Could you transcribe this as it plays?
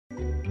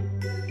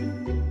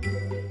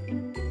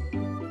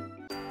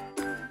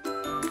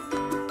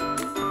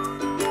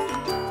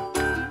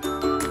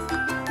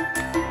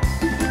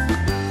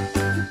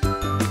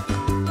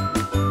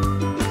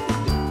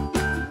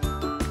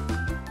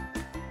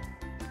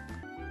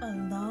A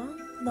long,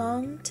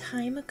 long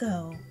time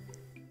ago,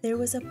 there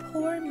was a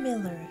poor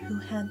miller who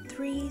had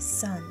 3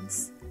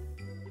 sons.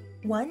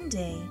 One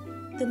day,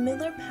 the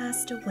miller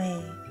passed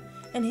away,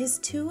 and his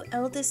 2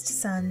 eldest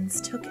sons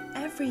took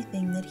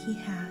everything that he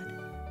had.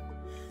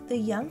 The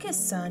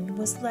youngest son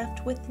was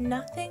left with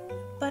nothing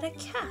but a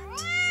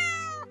cat.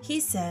 He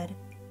said,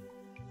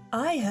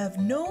 "I have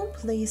no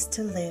place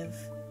to live.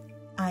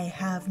 I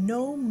have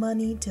no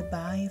money to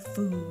buy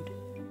food.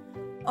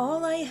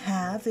 All I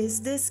have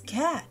is this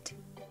cat.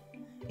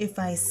 If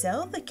I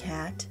sell the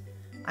cat,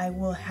 I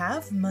will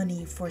have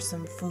money for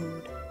some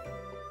food.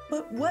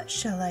 But what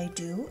shall I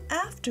do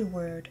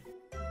afterward?"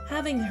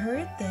 Having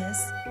heard this,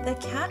 the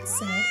cat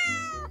said,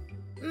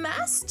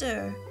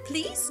 "Master,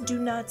 please do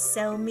not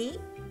sell me.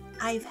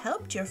 I've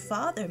helped your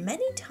father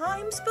many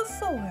times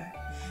before,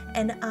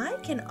 and I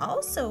can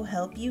also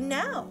help you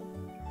now.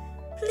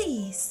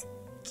 Please,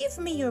 give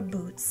me your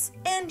boots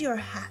and your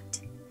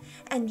hat,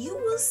 and you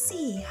will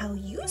see how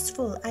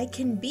useful I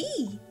can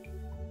be.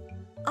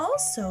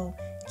 Also,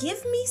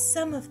 give me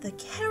some of the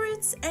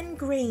carrots and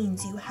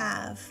grains you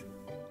have."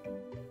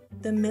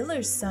 The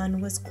miller's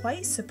son was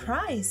quite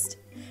surprised,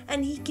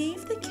 and he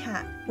gave the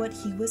cat what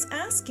he was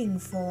asking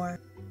for.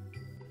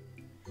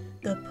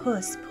 The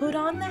puss put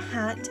on the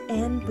hat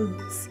and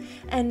boots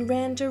and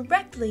ran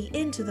directly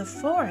into the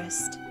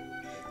forest.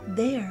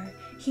 There,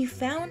 he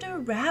found a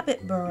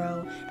rabbit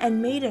burrow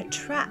and made a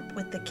trap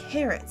with the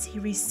carrots he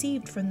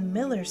received from the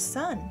miller's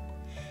son.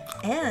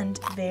 And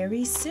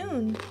very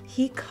soon,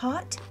 he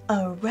caught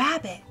a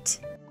rabbit.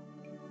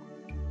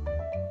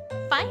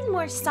 Find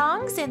more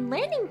songs and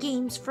learning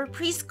games for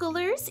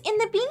preschoolers in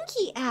the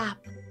Binky app.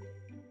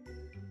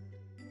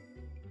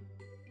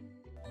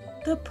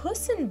 The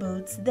Puss in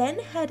Boots then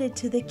headed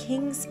to the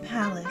king's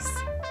palace.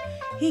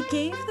 He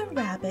gave the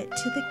rabbit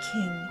to the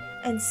king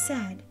and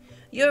said,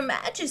 "Your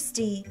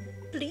Majesty,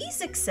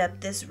 please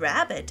accept this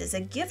rabbit as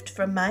a gift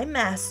from my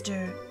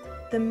master,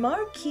 the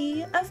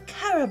Marquis of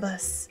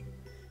Carabas."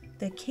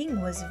 The king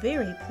was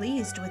very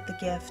pleased with the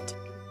gift.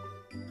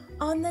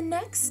 On the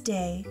next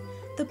day,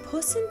 the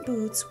Puss in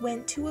Boots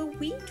went to a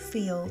wheat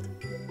field.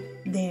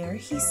 There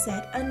he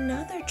set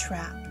another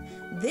trap,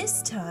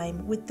 this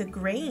time with the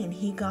grain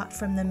he got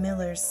from the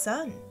miller's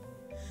son.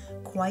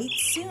 Quite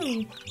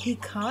soon, he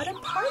caught a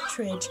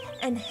partridge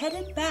and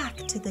headed back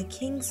to the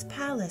king's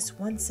palace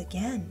once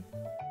again.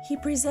 He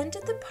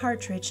presented the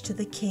partridge to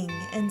the king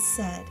and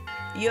said,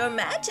 "Your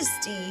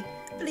Majesty,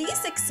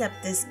 please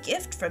accept this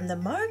gift from the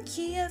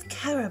Marquis of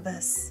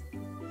Carabas."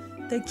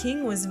 The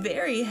king was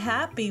very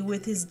happy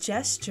with his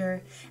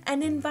gesture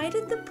and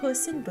invited the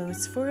Puss in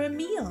Boots for a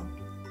meal.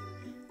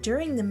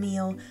 During the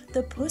meal,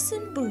 the Puss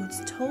in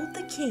Boots told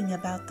the king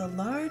about the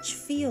large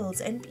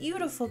fields and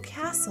beautiful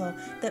castle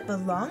that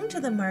belonged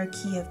to the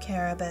Marquis of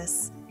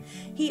Carabas.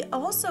 He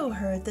also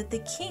heard that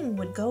the king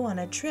would go on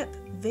a trip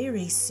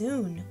very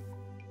soon.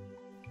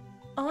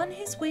 On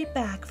his way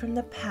back from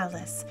the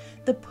palace,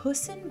 the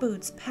Puss in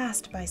Boots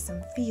passed by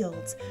some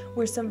fields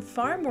where some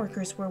farm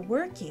workers were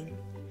working.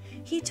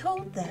 He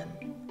told them,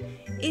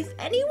 "If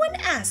anyone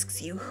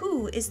asks you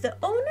who is the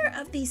owner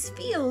of these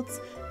fields,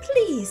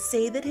 please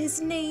say that his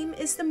name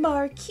is the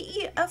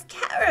Marquis of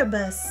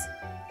Carabas."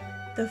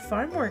 The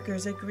farm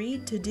workers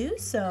agreed to do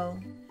so.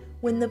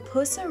 When the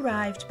puss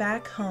arrived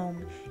back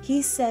home,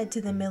 he said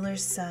to the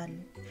miller's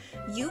son,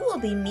 "You will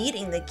be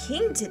meeting the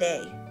king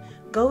today.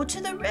 Go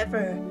to the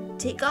river,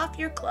 take off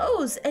your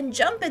clothes, and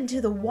jump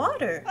into the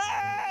water."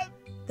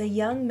 The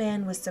young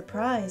man was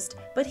surprised,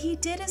 but he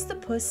did as the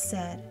puss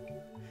said.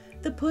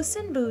 The Puss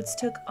in Boots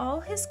took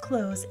all his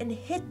clothes and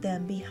hid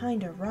them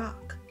behind a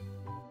rock.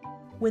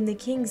 When the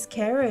king's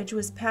carriage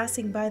was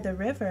passing by the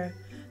river,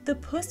 the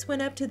puss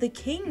went up to the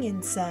king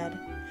and said,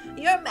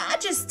 "Your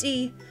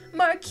Majesty,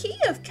 Marquis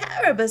of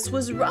Carabas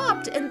was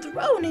robbed and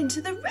thrown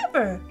into the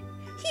river.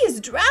 He is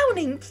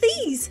drowning.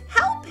 Please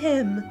help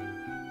him."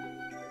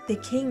 The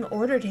king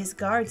ordered his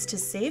guards to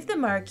save the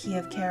Marquis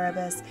of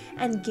Carabas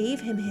and gave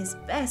him his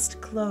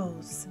best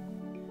clothes.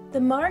 The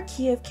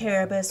Marquis of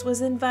Carabas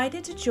was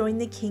invited to join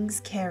the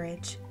king's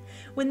carriage.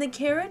 When the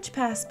carriage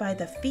passed by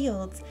the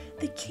fields,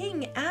 the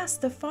king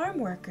asked the farm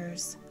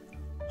workers,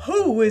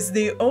 "Who is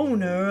the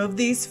owner of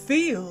these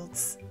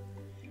fields?"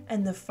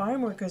 And the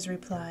farm workers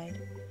replied,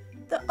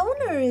 "The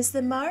owner is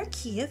the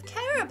Marquis of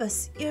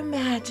Carabas, Your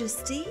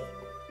Majesty."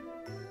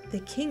 The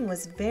king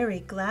was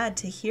very glad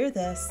to hear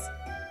this.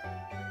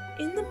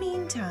 In the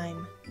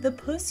meantime, the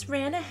puss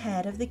ran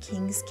ahead of the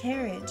king's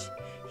carriage.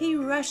 He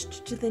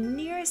rushed to the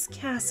nearest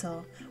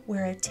castle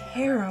where a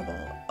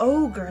terrible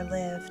ogre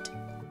lived.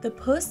 The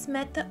puss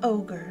met the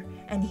ogre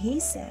and he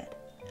said,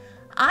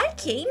 "I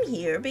came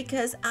here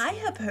because I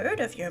have heard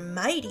of your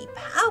mighty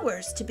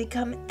powers to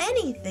become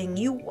anything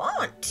you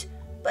want,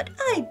 but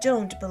I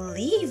don't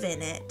believe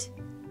in it."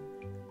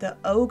 The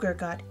ogre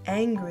got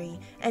angry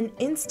and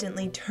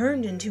instantly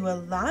turned into a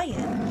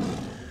lion.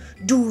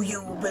 "Do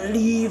you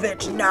believe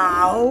it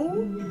now?"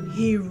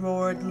 he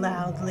roared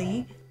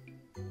loudly.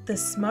 The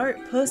smart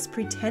puss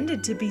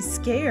pretended to be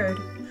scared.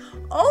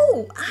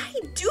 "Oh, I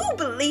do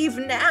believe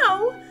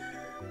now,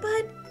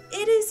 but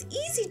it is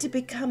is easy to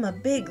become a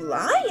big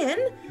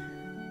lion,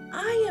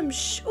 I am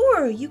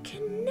sure you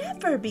can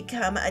never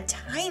become a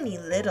tiny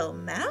little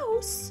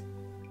mouse."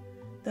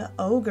 The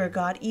ogre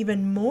got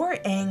even more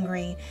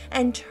angry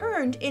and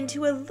turned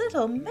into a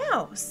little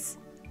mouse.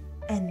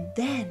 And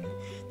then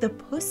the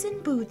Puss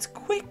in Boots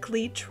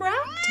quickly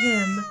trapped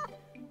him.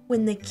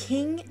 When the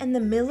king and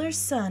the miller's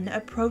son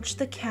approached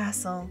the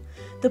castle,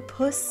 the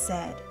puss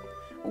said,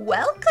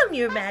 "Welcome,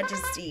 your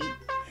majesty.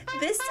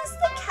 This is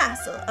the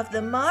castle of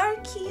the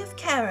Marquis of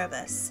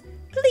Carabas.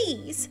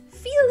 Please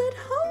feel at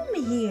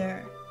home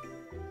here."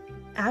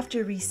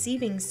 After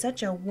receiving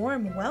such a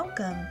warm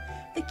welcome,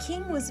 the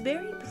king was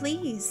very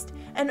pleased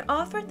and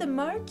offered the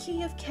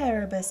Marquis of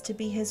Carabas to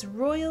be his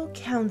royal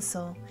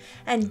counsel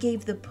and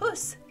gave the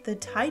puss the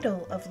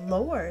title of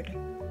Lord.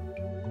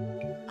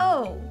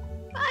 "Oh,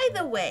 by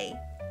the way,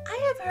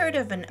 I have heard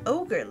of an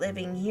ogre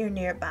living here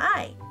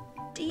nearby.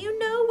 Do you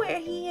know where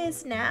he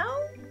is now?"